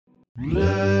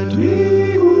Let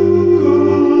me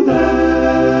Google that.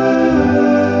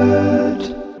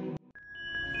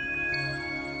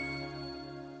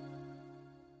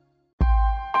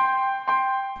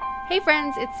 Hey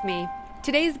friends, it's me.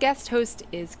 Today's guest host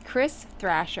is Chris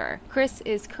Thrasher. Chris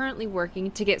is currently working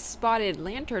to get spotted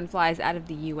lanternflies out of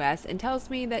the US and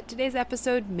tells me that today's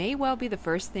episode may well be the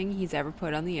first thing he's ever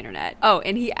put on the internet. Oh,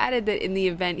 and he added that in the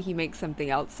event he makes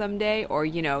something else someday, or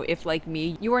if like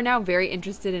me, you are now very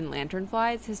interested in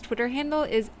lanternflies, his Twitter handle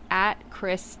is at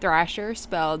Chris Thrasher,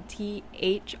 spelled Thrashr.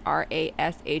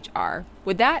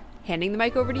 With that, handing the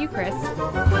mic over to you, Chris.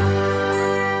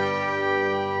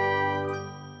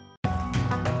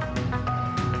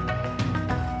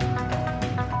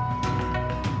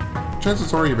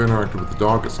 Chances are you've interacted with a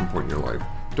dog at some point in your life,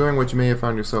 during which you may have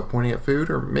found yourself pointing at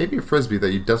food or maybe a frisbee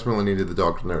that you desperately needed the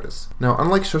dog to notice. Now,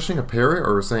 unlike shushing a parrot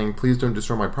or saying please don't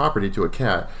destroy my property to a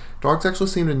cat, dogs actually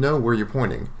seem to know where you're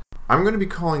pointing. I'm going to be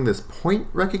calling this point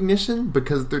recognition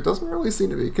because there doesn't really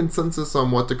seem to be a consensus on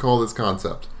what to call this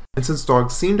concept. And since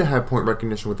dogs seem to have point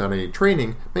recognition without any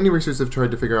training, many researchers have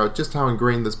tried to figure out just how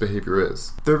ingrained this behavior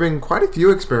is. There have been quite a few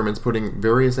experiments putting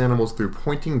various animals through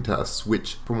pointing tests,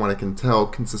 which, from what I can tell,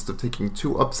 consist of taking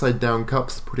two upside-down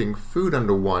cups, putting food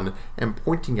under one, and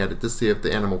pointing at it to see if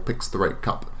the animal picks the right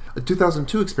cup. A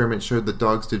 2002 experiment showed that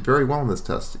dogs did very well in this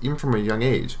test, even from a young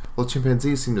age, while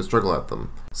chimpanzees seemed to struggle at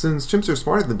them. Since chimps are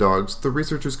smarter than dogs, the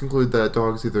researchers conclude that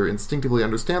dogs either instinctively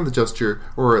understand the gesture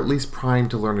or are at least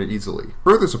primed to learn it easily.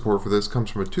 Further support for this comes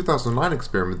from a 2009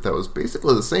 experiment that was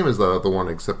basically the same as the other one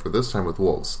except for this time with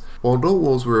wolves. While adult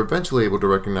wolves were eventually able to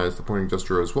recognize the pointing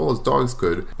gesture as well as dogs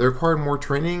could, they required more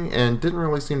training and didn't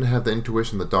really seem to have the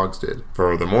intuition that dogs did.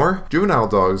 Furthermore, juvenile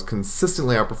dogs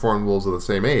consistently outperformed wolves of the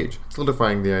same age,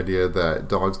 solidifying the idea that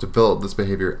dogs developed this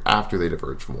behavior after they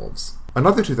diverged from wolves.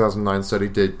 Another 2009 study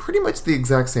did pretty much the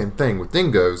exact same thing with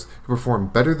dingoes, who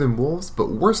performed better than wolves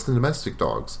but worse than domestic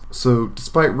dogs. So,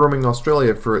 despite roaming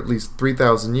Australia for at least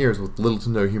 3,000 years with little to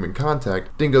no human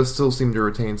contact, dingoes still seem to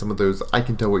retain some of those I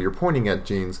can tell what you're pointing at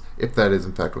genes, if that is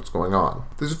in fact what's going on.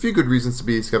 There's a few good reasons to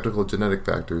be skeptical of genetic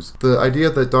factors. The idea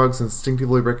that dogs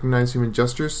instinctively recognize human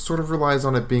gestures sort of relies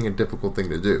on it being a difficult thing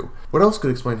to do. What else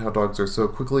could explain how dogs are so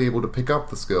quickly able to pick up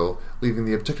the skill, leaving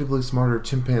the objectively smarter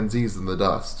chimpanzees in the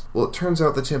dust? Well, it turns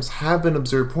out that chimps have been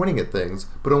observed pointing at things,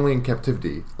 but only in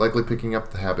captivity, likely picking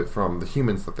up the habit from the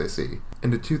humans that they see.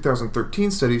 And a 2013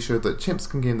 study showed that chimps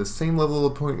can gain the same level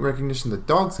of point recognition that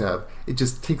dogs have, it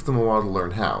just takes them a while to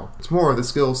learn how. What's more, the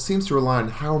skill seems to rely on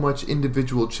how much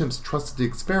individual chimps trusted the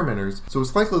experimenters, so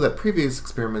it's likely that previous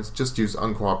experiments just used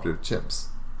uncooperative chimps.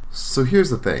 So here's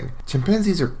the thing,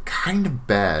 chimpanzees are kind of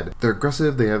bad. They're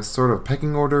aggressive, they have sort of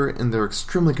pecking order, and they're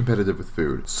extremely competitive with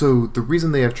food. So the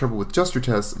reason they have trouble with gesture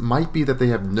tests might be that they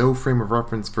have no frame of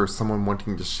reference for someone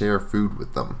wanting to share food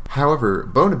with them. However,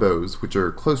 bonobos, which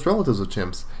are close relatives of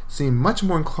chimps, seem much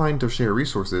more inclined to share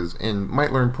resources and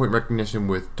might learn point recognition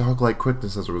with dog-like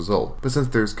quickness as a result. But since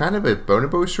there's kind of a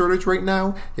bonobo shortage right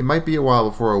now, it might be a while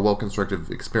before a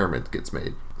well-constructed experiment gets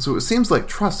made. So it seems like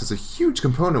trust is a huge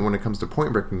component when it comes to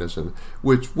point recognition,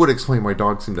 which would explain why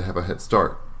dogs seem to have a head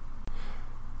start.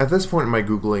 At this point in my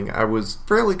Googling, I was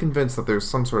fairly convinced that there's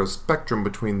some sort of spectrum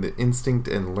between the instinct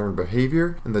and learned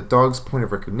behavior, and that dogs' point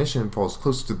of recognition falls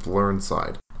closer to the learned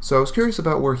side. So I was curious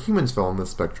about where humans fell on this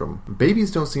spectrum.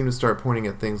 Babies don't seem to start pointing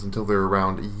at things until they're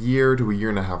around a year to a year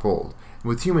and a half old.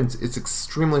 With humans, it's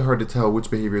extremely hard to tell which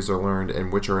behaviors are learned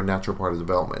and which are a natural part of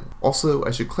development. Also,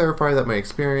 I should clarify that my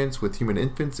experience with human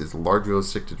infants is largely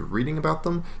restricted to reading about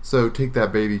them, so take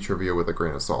that baby trivia with a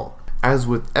grain of salt. As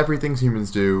with everything humans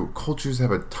do, cultures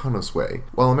have a ton of sway.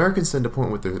 While Americans tend to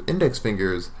point with their index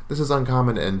fingers, this is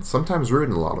uncommon and sometimes rude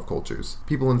in a lot of cultures.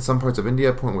 People in some parts of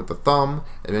India point with the thumb,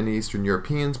 and many Eastern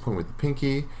Europeans point with the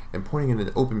pinky, and pointing in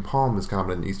an open palm is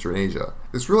common in Eastern Asia.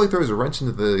 This really throws a wrench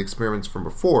into the experiments from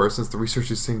before, since the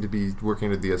researchers seem to be working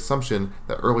under the assumption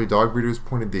that early dog breeders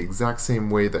pointed the exact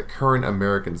same way that current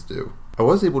Americans do. I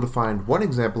was able to find one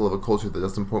example of a culture that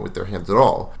doesn't point with their hands at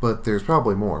all, but there's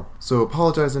probably more. So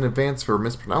apologize in advance for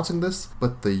mispronouncing this,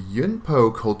 but the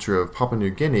Yunpo culture of Papua New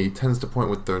Guinea tends to point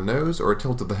with their nose or a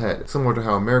tilt of the head, similar to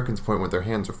how Americans point when their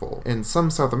hands are full. And some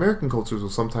South American cultures will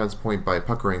sometimes point by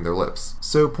puckering their lips.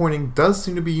 So pointing does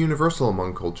seem to be universal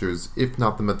among cultures, if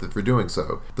not the method for doing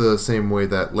so, the same way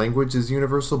that language is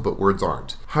universal but words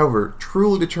aren't. However,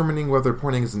 truly determining whether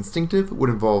pointing is instinctive would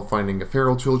involve finding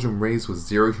feral children raised with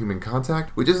zero human contact,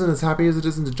 which isn't as happy as it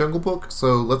is in the Jungle Book,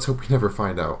 so let's hope we never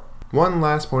find out. One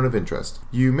last point of interest.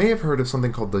 You may have heard of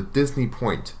something called the Disney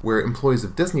Point, where employees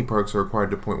of Disney parks are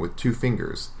required to point with 2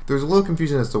 fingers. There's a little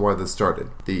confusion as to why this started.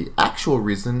 The actual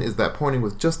reason is that pointing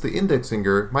with just the index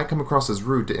finger might come across as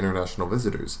rude to international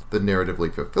visitors. The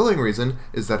narratively fulfilling reason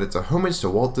is that it's a homage to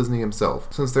Walt Disney himself,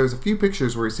 since there's a few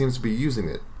pictures where he seems to be using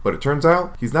it. But it turns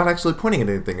out, he's not actually pointing at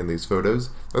anything in these photos.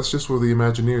 That's just where the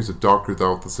Imagineers had doctored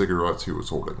out the cigarettes he was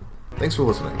holding. Thanks for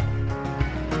listening.